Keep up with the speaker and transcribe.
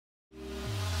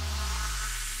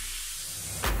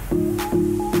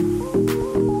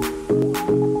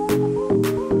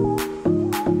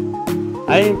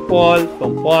I'm Paul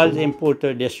from Paul's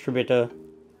Importer Distributor,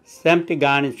 70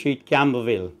 Garden Street,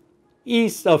 Campbellville,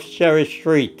 east of Cherry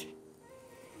Street.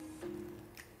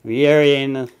 We are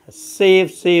in a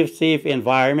safe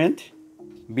environment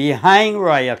behind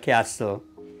Royal Castle.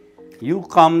 You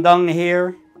come down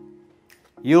here,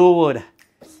 you would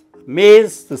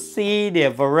amazed to see the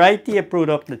variety of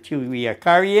product that we are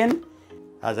carrying.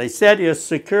 As I said, your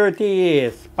security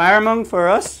is paramount for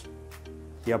us.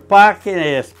 Your parking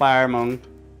is paramount,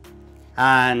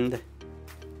 and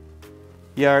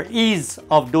your ease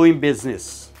of doing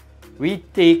business. We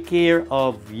take care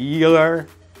of your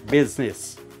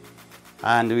business,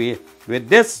 and with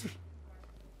this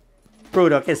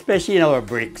product, especially in our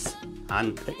brakes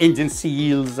and engine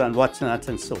seals and whatnot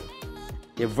and so on.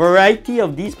 The variety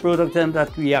of these products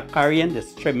that we are carrying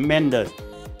is tremendous.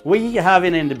 We have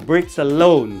it in the brakes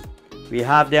alone. We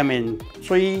have them in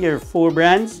 3 or 4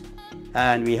 brands,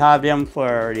 and we have them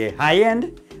for the high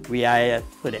end. We have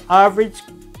for the average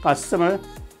customer.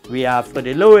 We have for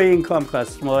the lower income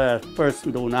customer, a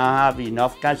person do not have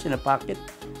enough cash in the pocket,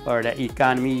 or the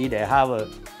economy, they have a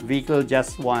vehicle,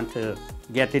 just want to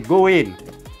get it going,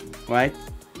 right?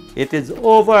 It is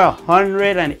over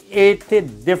 180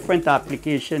 different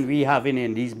applications we have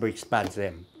in these brake pads.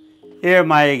 Here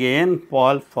am I again,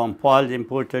 Paul from Paul's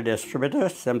Importer Distributor,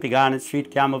 70 Garden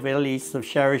Street, Campbellville, east of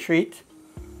Cherry Street.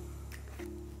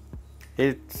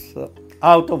 It's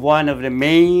out of one of the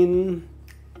main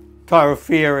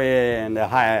thoroughfare in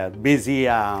the busy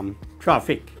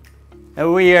traffic.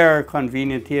 And we are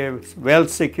convenient here, well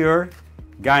secure,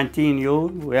 guaranteeing you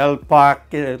well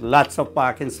parked, lots of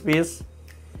parking space,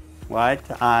 right?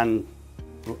 And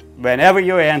whenever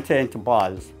you enter into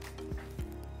Paul's,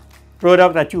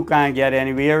 product that you can't get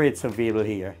anywhere, it's available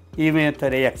here. Even to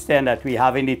the extent that we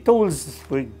have any tools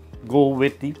we go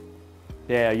with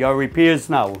your repairs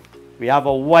now. We have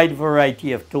a wide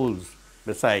variety of tools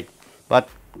beside. But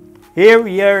here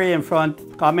we are in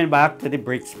front, coming back to the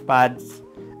brakes pads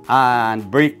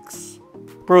and brakes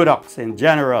products in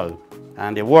general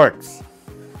and the works.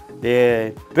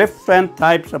 The different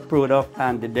types of product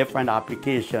and the different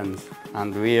applications,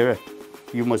 and where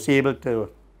you must be able to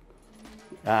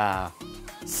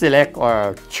select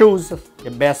or choose the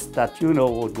best that you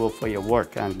know would go for your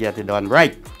work and get it done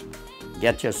right.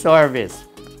 Get your service.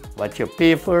 What you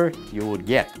pay for, you would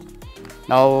get.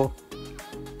 Now,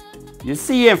 you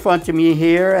see in front of me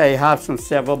here, I have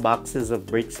several boxes of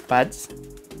brakes pads,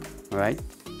 right?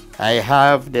 I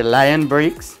have the Lion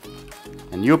brakes,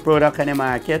 a new product in the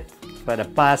market for the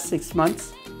past 6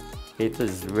 months. It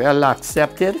is well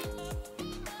accepted.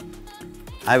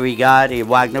 And we got a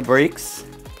Wagner brakes.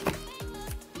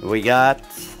 We got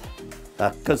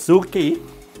a Kazuki,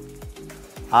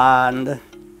 and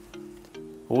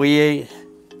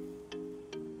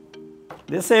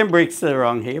the same brakes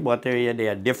around here, but they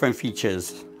are different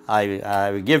features. I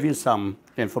will give you some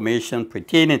information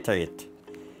pertaining to it.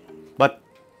 But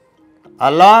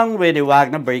along with the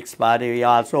Wagner brakes body, we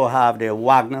also have the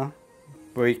Wagner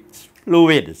brakes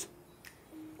fluids.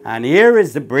 And here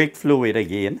is the brake fluid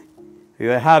again. You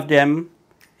have them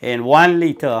in 1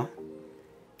 liter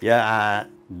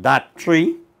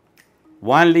 .3,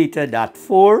 1 liter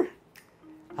 .4,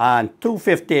 and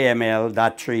 250 ml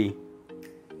 .3,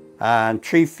 and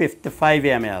 355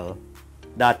 ml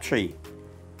 .3.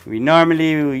 We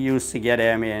normally used to get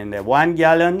them in the 1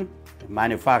 gallon.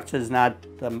 Manufacturers not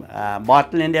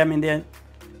bottling them in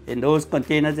those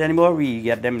containers anymore. We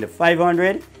get them in the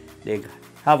 500. They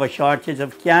have a shortage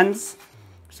of cans,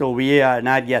 so we are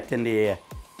not getting the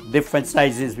different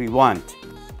sizes we want.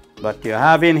 But you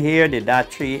have in here the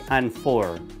 .3 and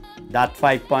 4.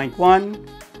 .5.1,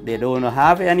 they don't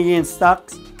have any in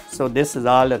stocks, so this is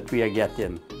all that we are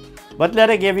getting. But let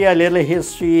me give you a little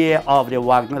history of the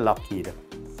Wagner Lockheed.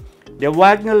 The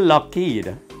Wagner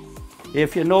Lockheed,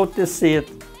 if you notice it,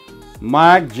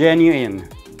 marked genuine,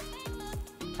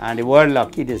 and the word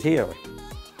Lockheed is here.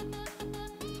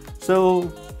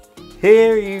 So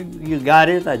here you got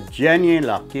it, a genuine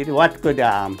Lockheed. What could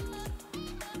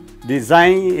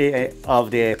design of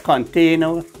the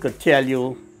container could tell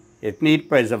you it needs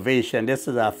preservation. This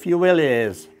is a fuel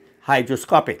is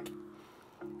hygroscopic,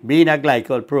 being a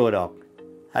glycol product,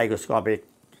 hygroscopic,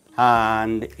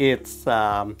 and it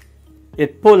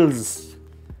pulls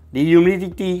the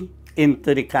humidity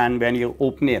into the can when you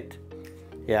open it.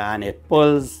 Yeah, and it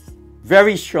pulls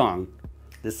very strong.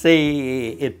 They say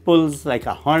it pulls like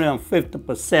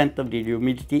 150% of the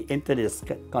humidity into this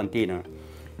container.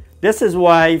 This is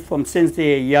why since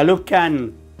the yellow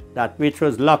can, which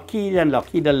was Lockheed and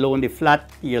Lockheed alone, the flat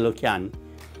yellow can,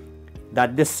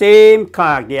 that the same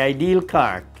cork, the ideal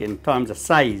cork in terms of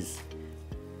size,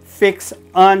 fixed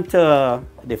onto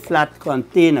the flat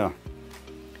container.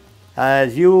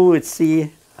 As you would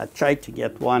see, I tried to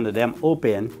get one of them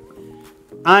open.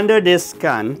 Under this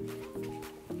can,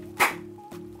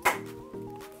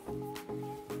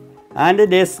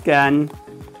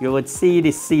 you would see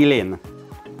the sealing.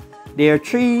 There are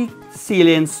 3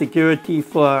 sealing security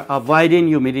for avoiding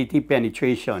humidity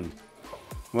penetration,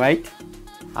 right?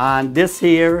 And this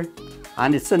here,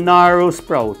 and it's a narrow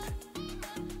sprout.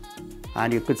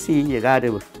 And you could see you got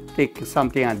to take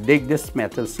something and dig this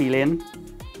metal sealing.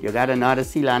 You got another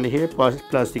seal under here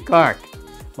plus the cork.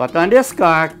 But on this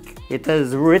cork, it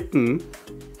is written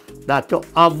that to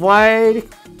avoid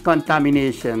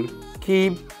contamination,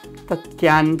 keep the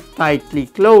can tightly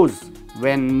closed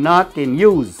when not in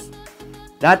use.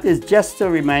 That is just a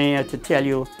reminder to tell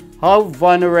you how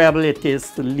vulnerable it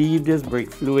is to leave this brick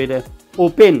fluid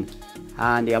open,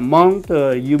 and the amount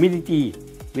of humidity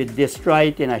will destroy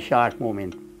it in a short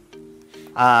moment.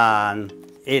 And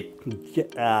it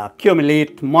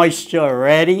accumulates moisture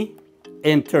already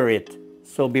into it.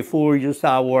 So before you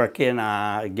start working,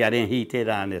 getting heated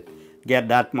and it get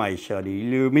that moisture, the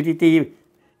humidity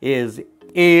is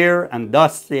air and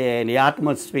dust in the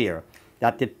atmosphere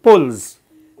that it pulls.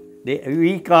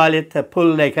 We call it a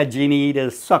pull like a genie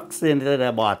that sucks into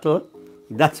the bottle.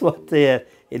 That's what the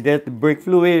brick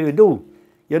fluid will do.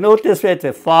 You notice when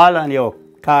it fall on your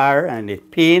car and it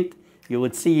paint, you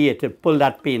would see it pull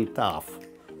that paint off,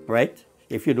 right?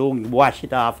 If you don't wash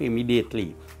it off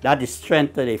immediately. That is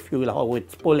strength of the fuel, how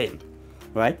it's pulling,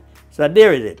 right? So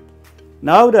there is it.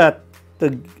 Now that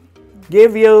to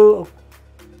give you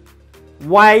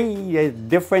why a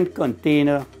different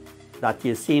container that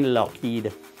you seen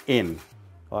Lockheed in,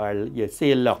 or you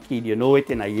see Lockheed, you know it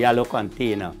in a yellow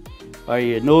container, or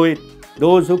you know it,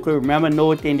 those who can remember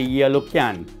know it in the yellow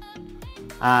can.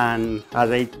 And as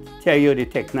I tell you, the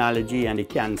technology and the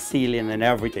can sealing and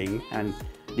everything, and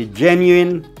the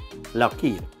genuine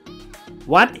Lockheed.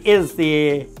 What is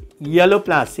the yellow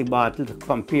plastic bottle to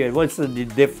compare? What's the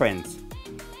difference?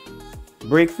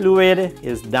 Brick fluid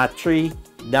is DAT3,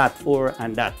 DAT4,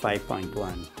 and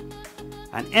DAT5.1.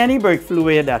 And any brick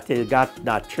fluid that has got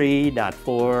DAT3,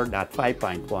 DAT4,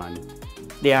 DAT5.1,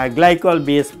 they are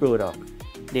glycol-based products.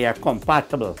 They are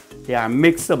compatible. They are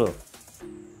mixable.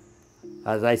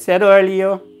 As I said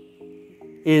earlier,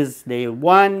 is the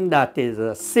one that is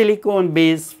a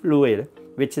silicone-based fluid,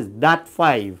 which is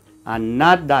DAT5 and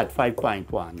not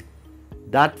DAT5.1.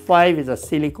 DAT5 is a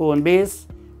silicone base,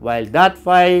 while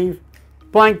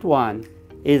DAT5.1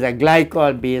 is a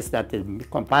glycol base that is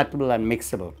compatible and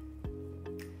mixable.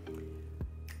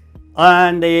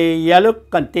 On the yellow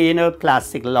container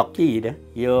classic Lockheed,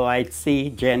 you might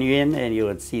see genuine and you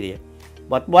would see it.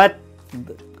 But what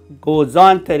goes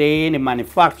on today in the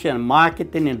manufacturing and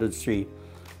marketing industry,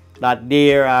 that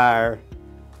there are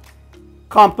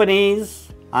companies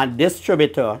and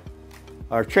distributor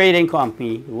or trading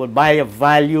company who would buy a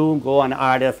value, go on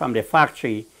order from the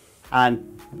factory and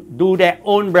do their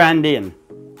own branding.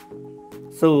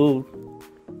 So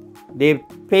they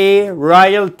pay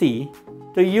royalty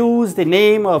to use the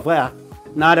name of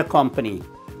another company.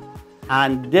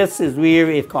 And this is where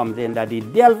it comes in, that the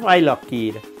Delphi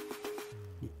Lockheed,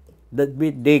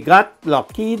 they got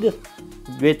Lockheed,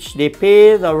 which they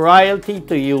pay the royalty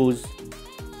to use,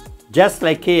 just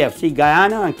like KFC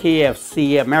Guyana and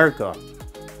KFC America.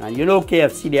 And you know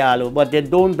KFC Diallo, but they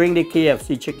don't bring the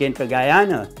KFC chicken to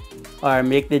Guyana or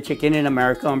make the chicken in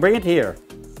America and bring it here.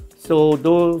 So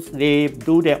those, they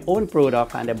do their own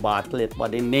product and they bottle it,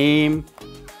 but the name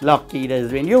Lockheed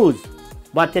has been used.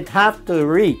 But it has to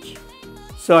reach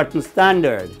certain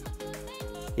standard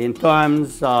in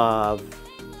terms of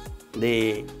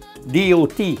the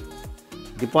DOT,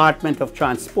 Department of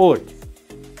Transport.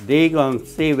 They're going to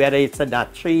say whether it's a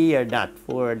DAT3 or DAT4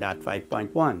 or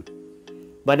DAT5.1.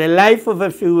 But the life of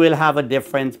a fuel will have a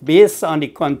difference based on the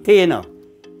container,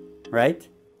 right?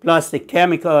 Plus the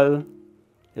chemical,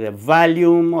 the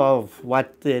volume of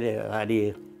what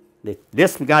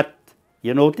this got,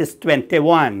 you notice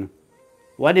 21.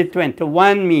 What did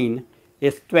 21 mean?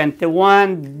 It's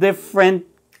 21 different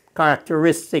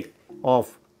characteristics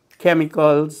of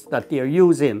chemicals that they're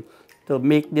using to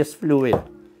make this fluid,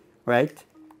 right?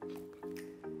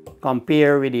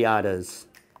 Compare with the others.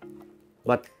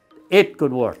 But it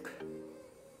could work.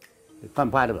 It's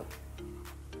compatible.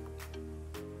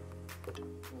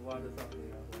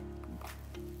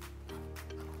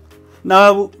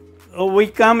 Now, we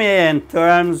come in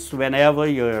terms whenever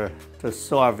you're to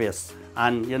service,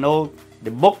 and you know,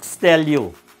 the books tell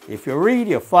you, if you read,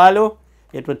 you follow,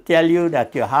 it will tell you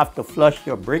that you have to flush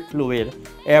your brick fluid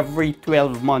every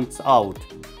 12 months out.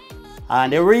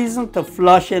 And the reason to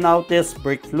flushing out this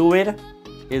brick fluid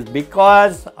is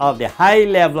because of the high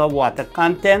level of water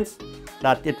contents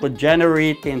that it would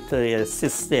generate into the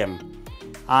system.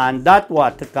 And that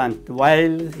water content,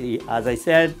 while, as I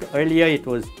said earlier,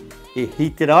 it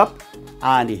heated up,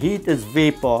 and the heat is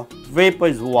vapor, vapor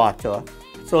is water.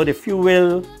 So the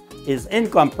fuel is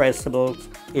incompressible,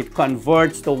 it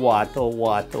converts to water,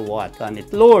 and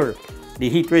it lowers the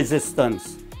heat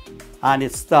resistance. And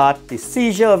it starts the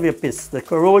seizure of your piston, the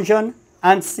corrosion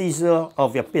and seizure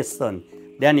of your piston.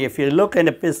 Then if you look in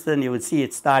the piston, you will see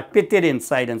it start pitted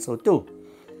inside and so too.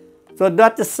 So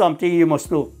that is something you must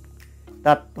know,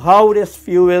 that how this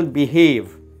fuel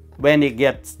behave when it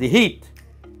gets the heat.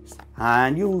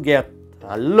 And you get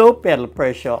a low pedal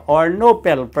pressure or no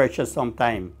pedal pressure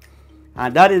sometime.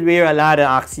 And that is where a lot of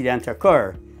accidents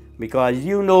occur, because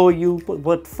you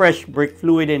put fresh brake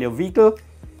fluid in your vehicle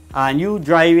and you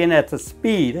driving at a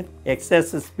speed,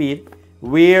 excessive speed,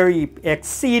 where you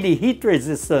exceed the heat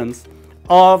resistance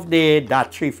of the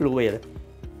battery fluid,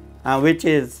 and which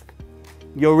is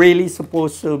you're really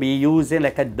supposed to be using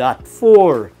like a .4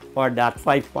 or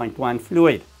 .5.1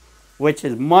 fluid, which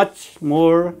is much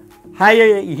more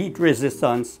higher heat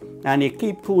resistance, and it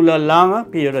keep cooler longer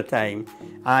period of time,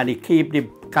 and it keep the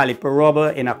caliper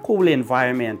rubber in a cool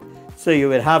environment, so you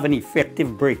will have an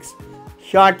effective brakes.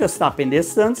 Shorter stopping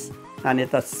distance, and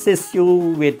it assists you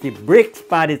with the brake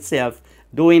pad itself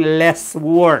doing less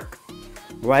work,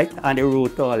 right, on the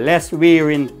rotor, less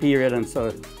wearing period and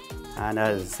so. And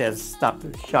as it says,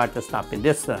 shorter stopping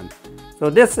distance. So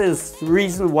this is the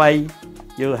reason why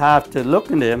you have to look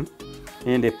in them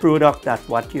in the product that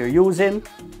what you're using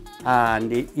and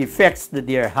the effects that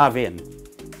they're having.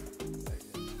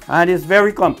 And it's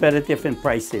very competitive in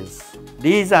prices.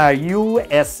 These are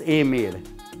USA made.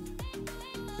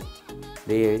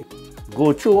 They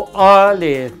go through all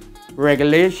the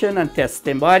regulation and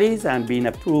testing bodies and being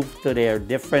approved to their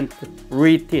different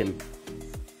rating.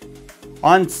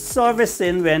 On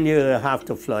servicing, when you have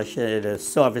to flush the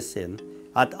servicing,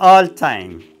 at all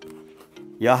time,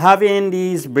 you're having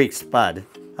these brakes pad.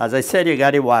 As I said, you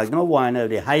got the Wagner, one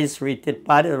of the highest rated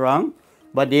pad around,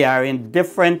 but they are in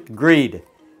different grade.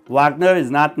 Wagner is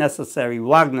not necessarily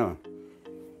Wagner.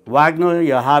 Wagner,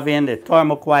 you're having the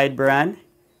thermocoil brand,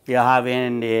 you're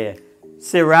having the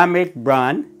ceramic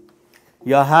brand,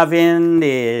 you're having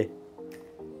the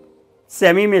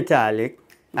semi-metallic,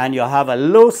 and you have a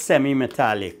low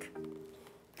semi-metallic.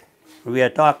 We are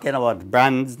talking about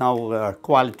brands now, or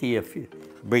quality of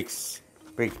brake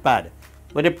pad.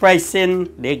 But the pricing,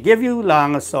 they give you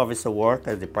longer service of work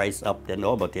as the price up, they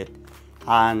know about it.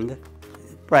 And the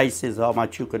price is how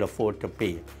much you could afford to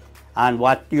pay. And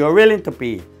what you're willing to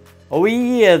pay.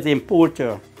 We as the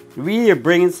importer, we are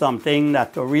bringing something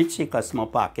that will reach the customer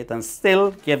pocket and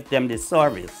still give them the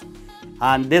service.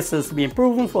 And this has been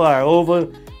proven for over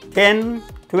 10,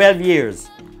 12 years.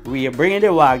 We are bringing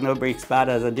the Wagner brakes pad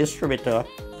as a distributor,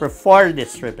 preferred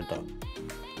distributor.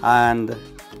 And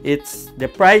it's the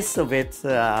price of it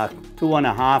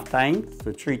 2.5 times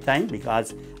to 3 times,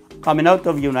 because coming out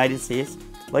of the United States,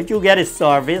 but you get a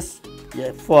service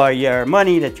for your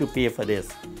money that you pay for this.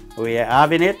 We are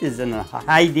having it is in a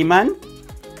high demand.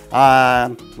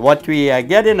 What we are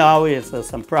getting now is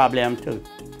some problem to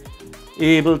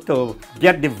able to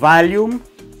get the volume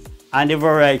and the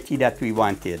variety that we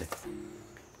wanted.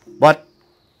 But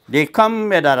they come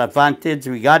with an advantage.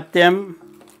 We got them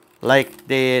like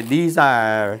these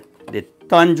are the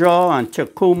Tundra and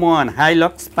Tacoma and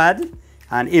Hilux pad,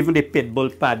 and even the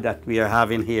Pitbull pad that we are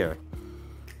having here.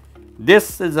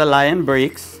 This is a Lion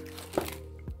brakes.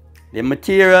 The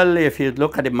material, if you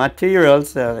look at the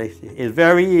materials, is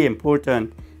very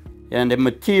important, and the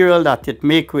material that it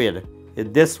make with.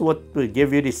 This what will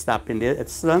give you the stopping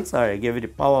distance or give you the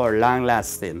power or long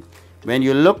lasting. When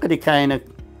you look at the kind of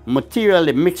material,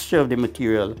 the mixture of the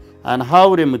material, and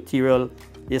how the material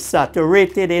is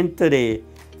saturated into the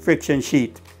friction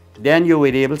sheet, then you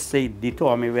will be able to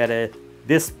determine whether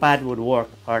this pad would work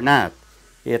or not.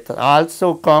 It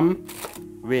also comes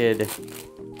with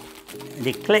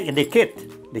the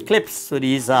clips. So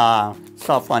these are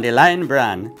stuff on the Lion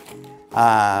brand.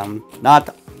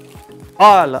 Not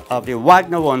all of the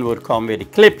Wagner one would come with the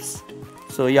clips.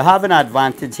 So you have an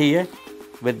advantage here.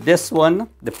 With this one,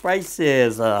 the price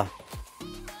is a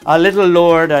little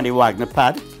lower than the Wagner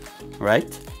pad,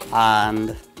 right?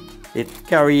 And it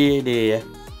carries the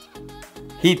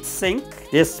heat sink.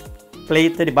 This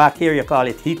plate at the back here, you call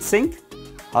it heat sink,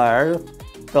 or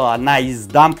a nice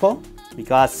damper,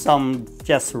 because some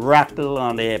just rattle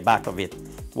on the back of it.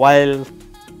 While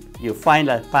you find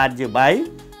a pad you buy,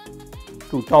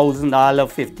 $2,000,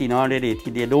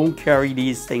 $1,580. They don't carry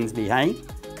these things behind,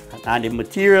 and the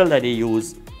material that they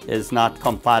use is not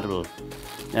compatible.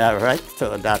 All right,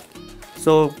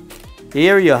 so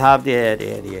here you have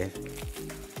the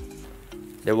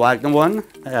Wagner one,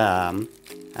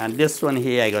 and this one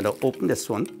here, I'm gonna open this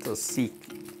one to see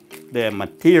the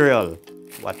material,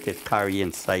 what it carry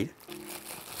inside.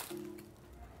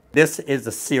 This is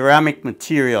a ceramic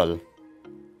material.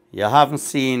 You haven't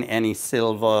seen any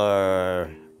silver,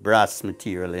 brass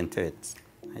material into it.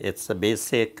 It's a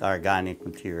basic organic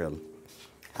material.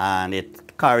 And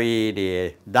it carry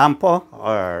the damper,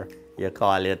 or you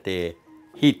call it the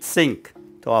heat sink,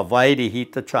 to avoid the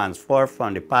heat to transfer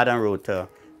from the pad and rotor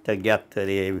to get to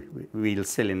the wheel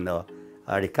cylinder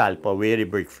or the caliper where the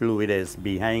brake fluid is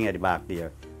behind at the back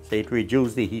there. So it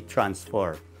reduces the heat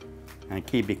transfer and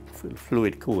keep the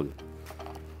fluid cool.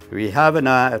 We have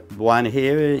another one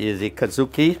here is the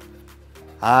Kazuki,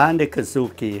 and the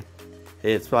Kazuki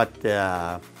is what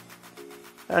an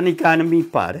economy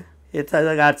pad. It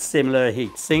has got similar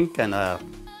heat sink, and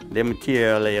the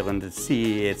material you're going to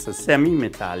see, it's a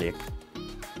semi-metallic.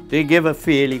 They give a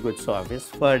fairly good service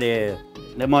for the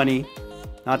money.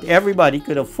 Not everybody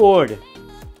could afford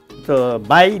to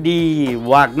buy the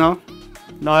Wagner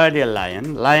nor the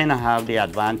Lion. Lion have the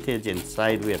advantage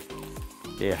inside with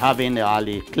having all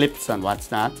the clips and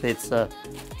what's not. It's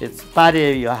pad,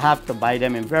 you have to buy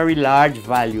them in very large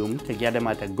volume to get them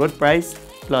at a good price,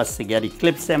 plus to get the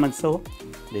clips them and so.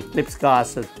 The clips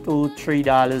cost $2,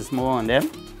 $3 more on them,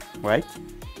 right?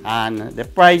 And the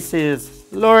price is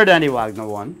lower than the Wagner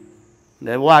one.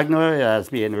 The Wagner has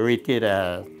been rated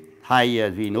high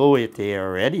as we know it here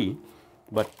already,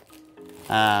 but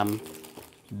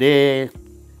the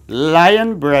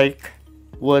Lion brake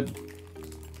would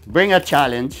bring a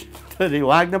challenge to the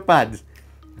Wagner pads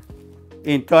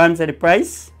in terms of the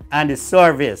price and the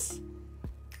service.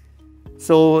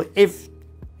 So if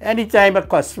anytime a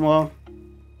customer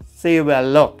say, well,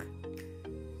 look,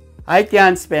 I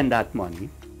can't spend that money,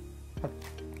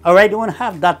 or I don't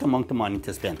have that amount of money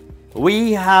to spend,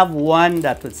 we have one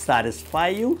that would satisfy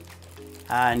you,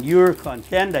 and you're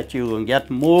content that you will get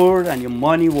more than your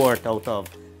money worth out of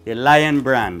the Lion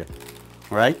brand,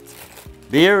 right?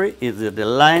 There is the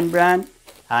Lion brand,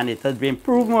 and it has been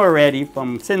proven already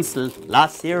since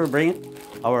last year.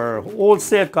 Our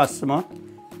wholesale customer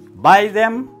buy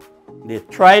them, they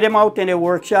try them out in the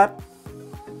workshop,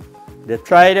 they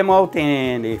try them out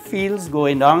in the fields,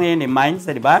 going down in the mines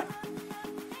at the back.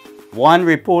 One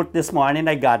report this morning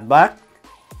I got back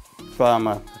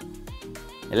from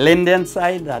Linden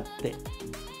side that the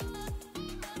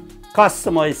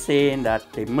customer is saying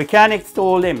that the mechanics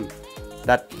told him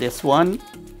that this one,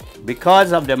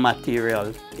 because of the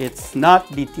material, it's not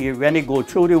deteriorating. When they go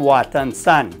through the water and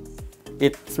sand,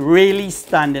 it's really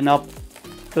standing up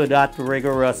to that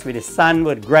rigorous, with the sand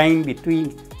would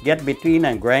get between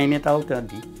and grind it out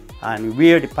and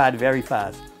wear the pad very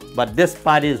fast. But this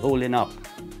pad is holding up.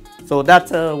 So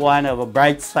that's one of a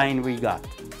bright sign we got,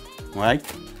 right?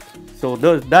 So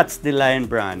that's the Lion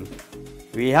brand.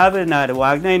 We have another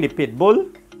Wagner in the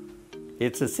Pitbull.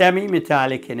 It's a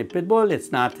semi-metallic in the Pitbull.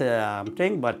 It's not a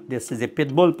thing, but this is a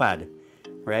Pitbull pad,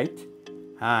 right?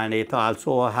 And it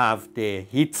also have the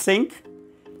heat sink.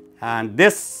 And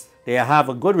this, they have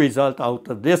a good result out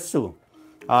of this too.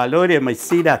 Although they might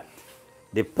see that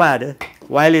the pad,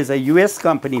 while it's a US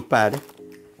company pad,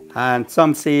 and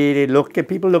some say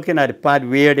people looking at the pad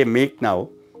where they make now.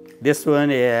 This one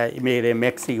made in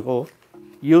Mexico.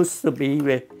 Used to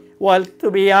be, well, to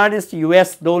be honest,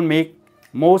 US don't make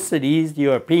most of these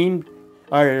European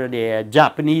or the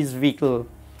Japanese vehicle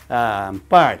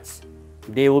parts.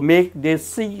 They will make the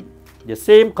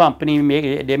same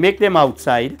company, they make them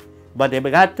outside, but they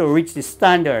got to reach the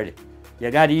standard.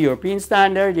 You got the European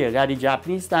standard, you got the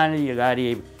Japanese standard, you got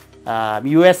the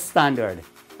US standard.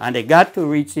 And they got to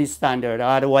reach this standard,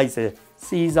 otherwise they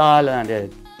seize all and they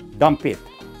dump it.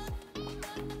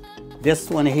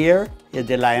 This one here is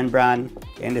the Lion brand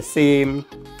in the same,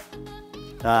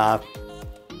 the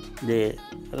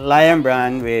Lion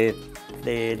brand with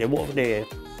the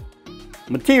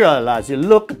material. As you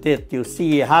look at it, you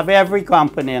see you have every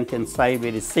component inside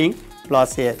with the sink,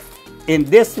 plus in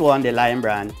this one, the Lion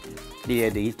brand,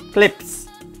 the clips,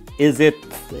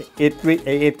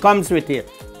 it comes with it.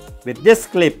 With this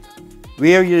clip,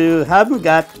 where you haven't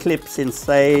got clips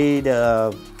inside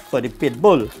for the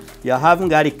Pitbull, you haven't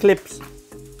got the clips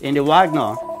in the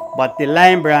Wagner, but the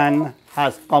Lion brand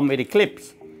has come with the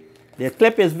clips. The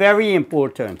clip is very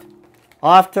important.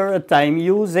 After a time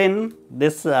using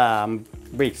this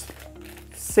brakes,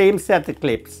 same set of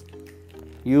clips,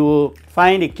 you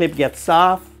find the clip gets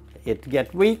soft, it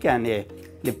get weak and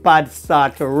the pad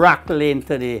start to rattle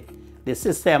into the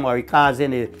system, or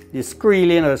causing the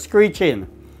squealing or screeching,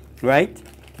 right?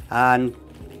 And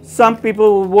some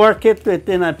people will work it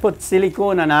within and put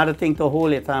silicone and other thing to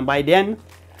hold it, and by then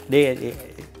the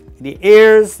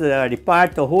ears, the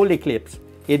part to hold the clips,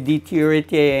 it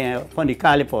deteriorates from the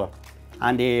caliper,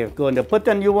 and they're going to put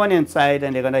a new one inside,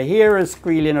 and they're going to hear a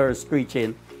squealing or a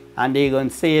screeching, and they're going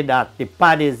to say that the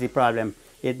pad is the problem.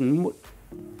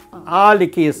 All the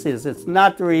cases, it's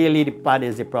not really the pad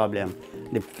is the problem.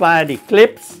 The pad, the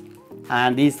clips,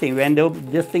 and these things, when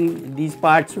these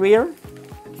parts wear,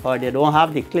 or they don't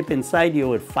have the clip inside, you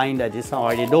will find that this,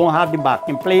 or they don't have the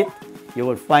backing plate, you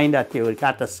will find that you will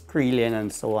get a squealing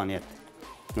and so on it,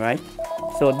 right?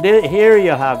 So here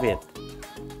you have it.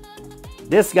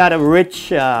 This got a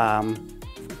rich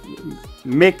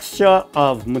mixture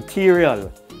of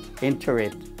material into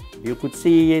it. You could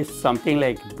see something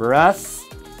like brass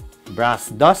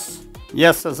dust.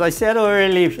 Yes, as I said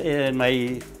earlier in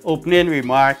my opening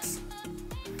remarks,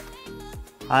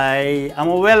 I am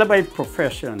a welder by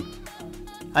profession.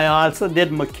 I also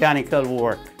did mechanical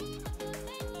work,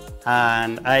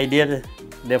 and I did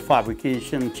the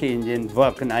fabrication, changing,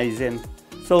 vulcanizing.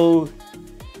 So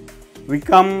we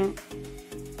come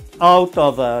out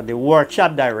of the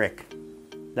workshop direct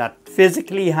that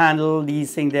physically handle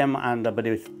these things and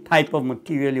the type of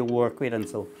material you work with, and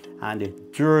so, and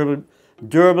the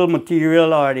durable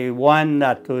material, or the one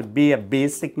that would be a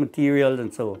basic material,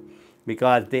 and so,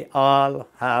 because they all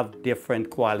have different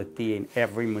quality in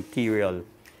every material,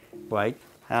 right?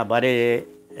 But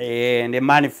in the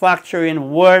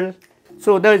manufacturing world,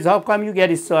 so that is how come you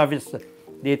get a service.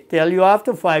 They tell you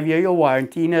after 5 years your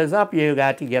warranty is up, you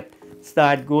got to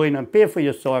start going and pay for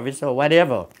your service or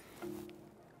whatever.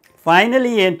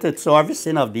 Finally, into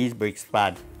servicing of these bricks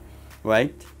pad,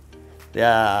 right? There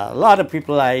are a lot of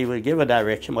people I will give a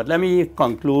direction, but let me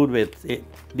conclude with it.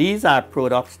 These are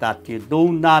products that you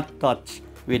do not touch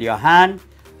with your hand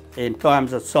in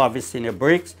terms of servicing your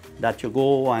bricks, that you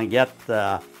go and get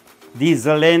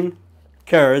diesel in,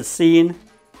 kerosene,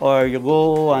 or you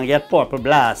go and get purple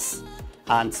blast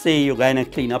and say you're going to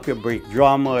clean up your brick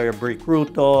drum or your brick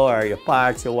router or your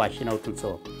parts you're washing out and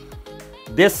so.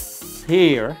 This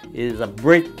here is a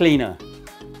brick cleaner.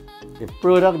 The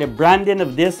product, the branding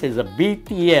of this is a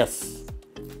BTS.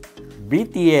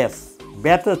 BTS,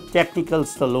 Better Technical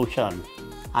Solution.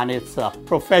 And it's a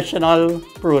professional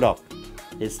product.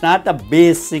 It's not a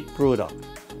basic product.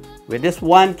 With this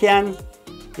one can,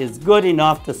 it's good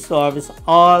enough to service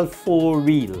all 4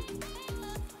 wheels.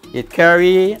 It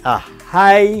carries a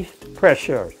high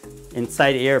pressure,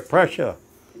 inside air pressure.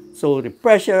 So the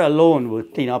pressure alone will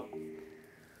clean up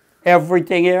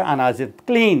everything here, and as it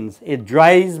cleans, it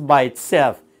dries by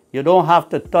itself. You don't have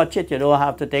to touch it, you don't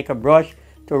have to take a brush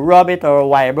to rub it, or a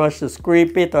wire brush to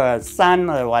scrape it, or a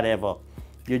sand or whatever.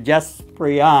 You just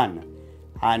spray on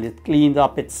and it cleans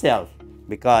up itself.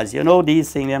 Because you know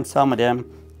these things, some of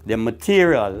them, the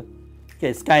material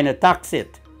is kind of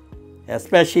toxic.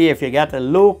 Especially if you get a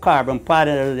low carbon pad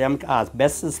and them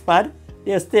asbestos pad,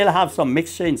 they still have some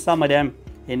mixture in some of them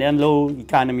in them low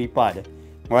economy pad,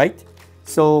 right?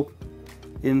 So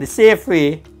in the safe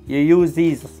way, you use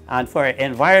these, and for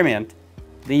environment,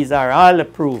 these are all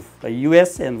approved, a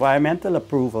US environmental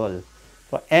approval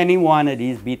for any one of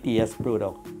these BTS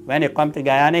products. When you come to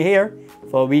Guyana here,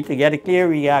 for we to get it clear,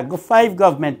 we got 5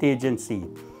 government agencies.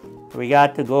 We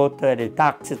got to go to the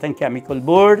Toxic and Chemical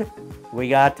Board, we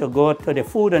got to go to the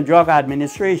Food and Drug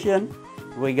Administration,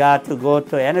 we got to go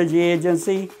to Energy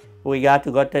Agency, we got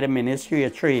to go to the Ministry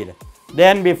of Trade.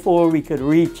 Then before we could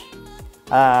reach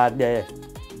the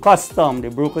custom, the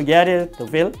broker get it to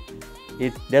fill.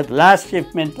 That last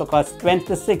shipment took us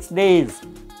 26 days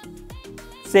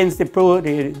since the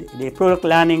product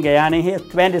landing in Guyana here,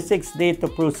 26 days to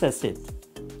process it.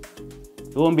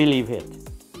 You won't believe it,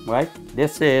 right?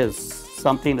 This is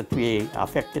something that we are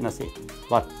affecting us,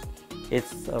 but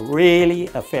it's really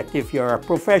effective. If you're a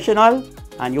professional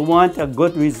and you want a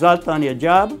good result on your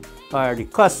job, or the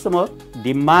customer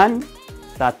demand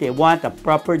that they want a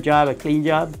proper job, a clean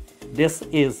job, this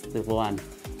is the one,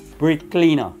 brick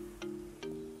cleaner,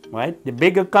 right? The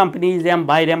bigger companies, them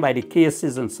buy them by the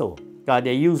cases and so, because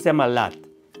they use them a lot.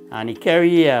 And you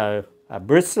carry a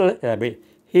bristle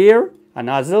here, a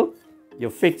nozzle, you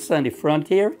fix on the front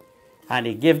here, and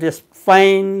it gives this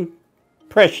fine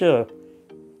pressure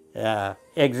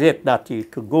exit that you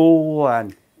could go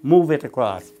and move it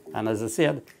across. And as I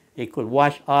said, it could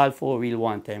wash all 4 wheels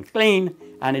one time clean,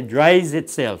 and it dries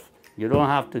itself. You don't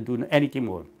have to do anything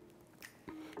more.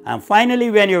 And finally,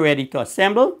 when you're ready to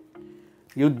assemble,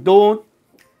 you don't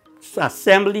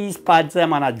assemble these pads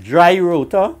them on a dry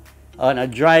rotor, on a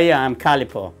dry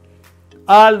caliper.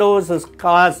 All those has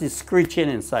caused the screeching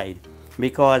inside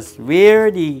because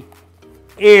where the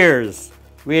ears,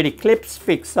 where the clips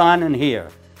fix on in here,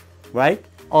 right,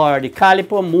 or the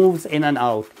caliper moves in and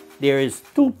out, there is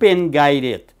 2-pin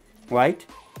guided, right,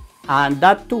 and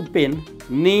that 2-pin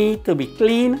need to be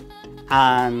clean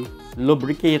and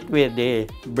lubricate with the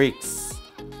brakes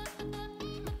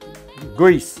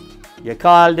grease. You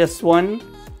call this one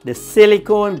the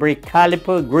silicone brake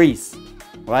caliper grease,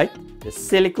 right? The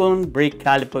silicone brake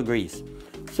caliper grease.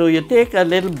 So you take a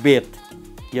little bit,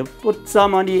 you put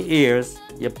some on the ears,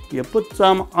 you put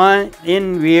some on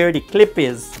in where the clip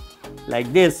is,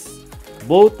 like this,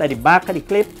 both at the back of the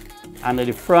clip and at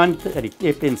the front of the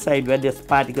clip inside where this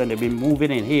part is going to be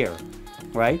moving in here,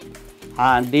 right?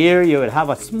 And there you will have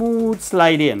a smooth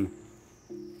slide in.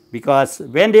 Because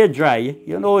when they're dry,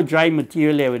 you know, dry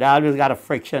material, they would always got a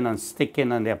friction and sticking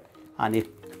on them, and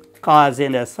it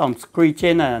causing some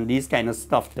screeching and these kind of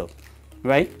stuff too,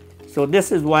 right? So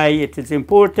this is why it is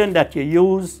important that you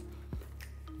use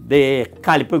the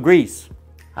caliper grease,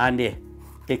 and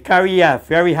they carry a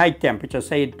very high temperature,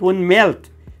 so it won't melt.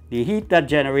 The heat that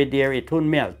generates there, it won't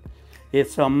melt.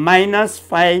 It's from minus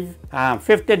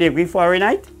 50 degrees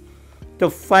Fahrenheit to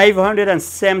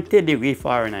 570 degrees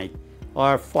Fahrenheit.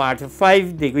 Or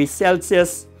 45 degrees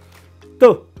Celsius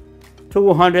to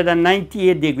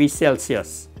 298 degrees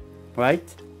Celsius, right?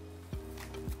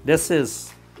 This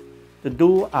is to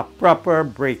do a proper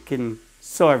braking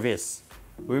service.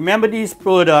 Remember these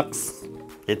products,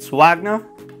 it's Wagner,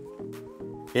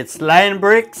 it's Lion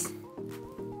Brakes,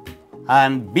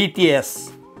 and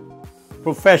BTS,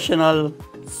 Professional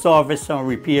Service and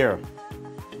Repair.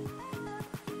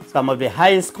 Some of the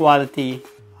highest quality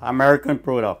American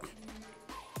products.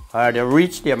 They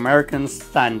reach the American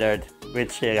standard,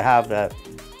 which they have the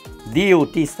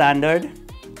DOT standard,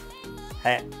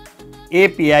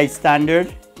 API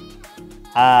standard,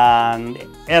 and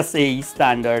SAE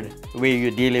standard, where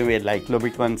you're dealing with like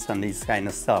lubricants and this kind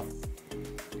of stuff.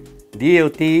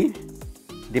 DOT,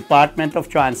 Department of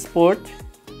Transport,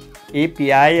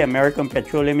 API, American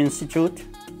Petroleum Institute,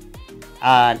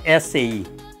 and SAE,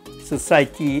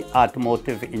 Society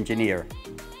Automotive Engineer.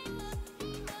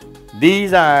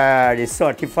 These are the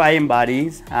certifying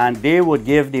bodies, and they would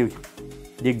give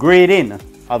the grading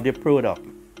of the product.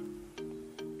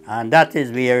 And that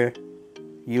is where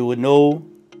you would know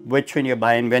which one you're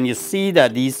buying. When you see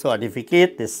that these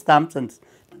certificate, the stamps, and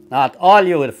not all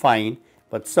you will find,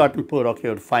 but certain products you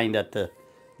would find that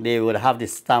they would have the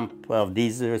stamp of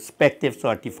these respective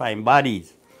certifying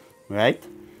bodies, right?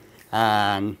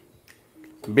 And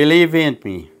believe in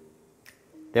me,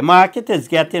 the market is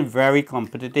getting very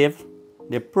competitive.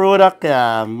 The product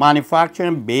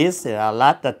manufacturing base, a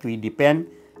lot that we depend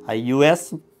a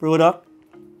US product,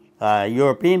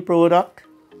 European product,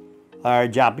 or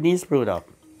Japanese product.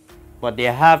 But they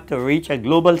have to reach a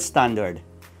global standard,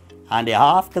 and they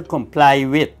have to comply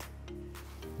with.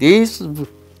 These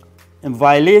in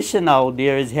violation now,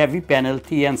 there is heavy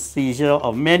penalty and seizure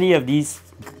of many of these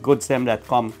goods that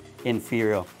come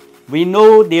inferior. We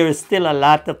know there is still a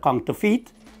lot of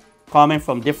counterfeit coming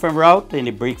from different routes in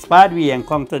the brakes pad. We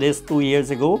encountered this 2 years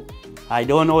ago. I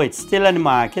don't know, it's still in the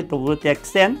market to what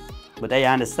extent, but I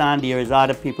understand there is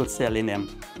other people selling them.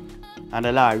 And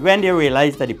a lot. When they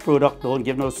realize that the product don't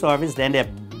give no service, then they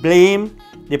blame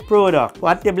the product.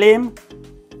 What they blame?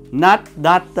 Not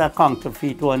that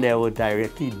counterfeit one they would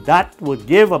directly. That would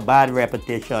give a bad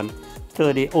reputation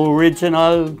to the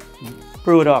original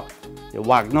product, the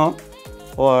Wagner,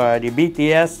 or the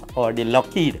BTS, or the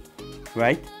Lockheed,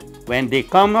 right? When they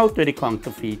come out to the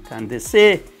counterfeit and they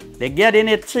say they're getting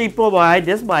it cheap, oh boy,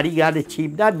 this body got it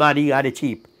cheap, that body got it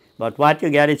cheap. But what you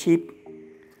got it cheap?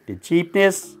 The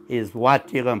cheapness is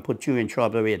what you're going to put you in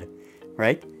trouble with,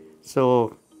 right?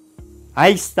 So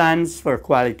I stand for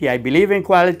quality. I believe in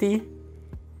quality,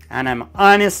 and I'm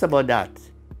honest about that.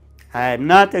 I am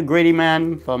not a greedy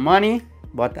man for money,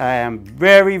 but I am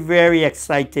very, very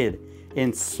excited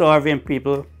in serving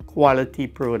people quality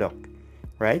product,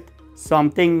 right?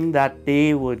 Something that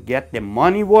they would get the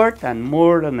money worth and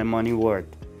more than the money worth,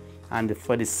 and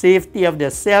for the safety of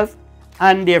themselves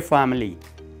and their family,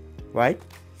 right?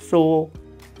 So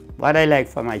what I like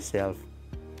for myself,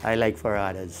 I like for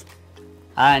others.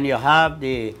 And you have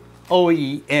the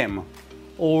OEM,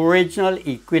 Original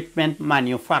Equipment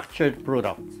Manufactured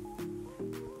Product.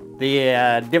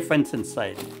 The difference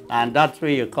inside, and that's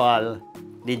what you call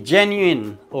the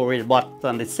genuine original, but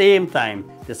at the same time,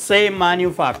 the same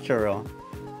manufacturer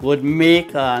would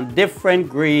make a different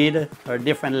grade or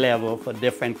different level for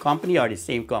different company or the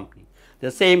same company.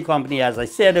 The same company, as I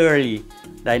said earlier,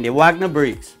 that in the Wagner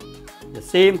brakes, the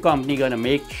same company gonna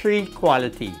make 3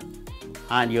 quality,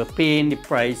 and you're paying the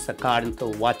price according to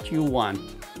what you want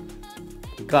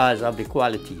because of the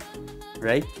quality,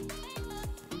 right?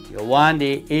 You want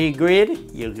the A grade,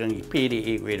 you're going to pay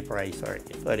the A grade price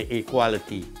for the A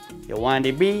quality. You want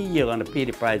the B, you're going to pay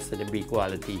the price for the B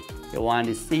quality. You want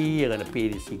the C, you're going to pay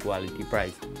the C quality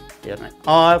price. It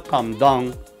all come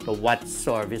down to what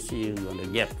service you're going to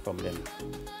get from them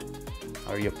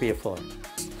or you pay for.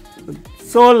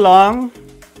 So long,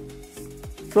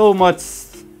 so much.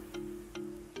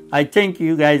 I think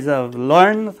you guys have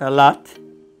learned a lot.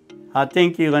 I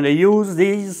think you're going to use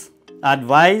these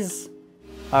advice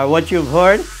or what you've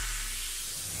heard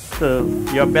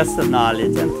to your best of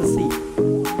knowledge and to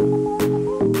see.